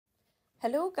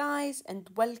Hello guys and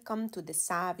welcome to the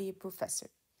Savvy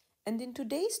Professor. And in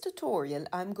today's tutorial,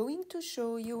 I'm going to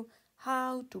show you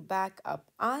how to back up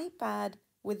iPad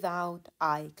without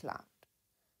iCloud.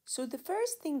 So the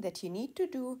first thing that you need to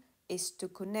do is to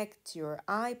connect your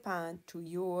iPad to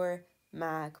your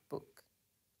MacBook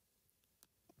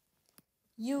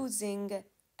using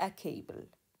a cable.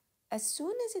 As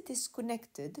soon as it is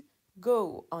connected,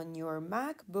 go on your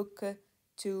MacBook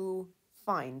to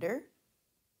Finder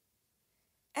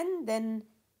and then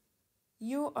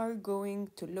you are going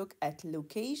to look at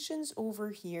locations over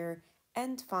here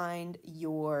and find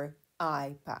your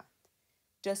iPad.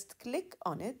 Just click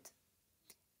on it,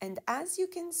 and as you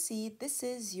can see, this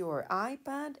is your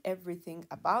iPad, everything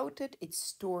about it, its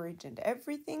storage and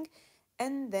everything.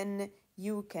 And then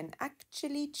you can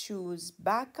actually choose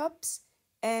backups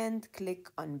and click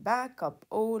on backup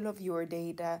all of your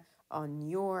data on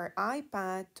your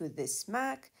iPad to this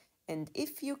Mac. And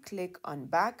if you click on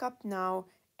backup now,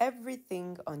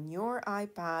 everything on your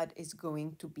iPad is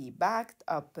going to be backed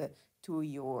up to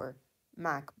your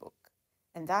MacBook.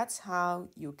 And that's how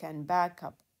you can back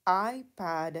up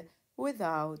iPad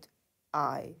without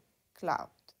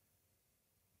iCloud.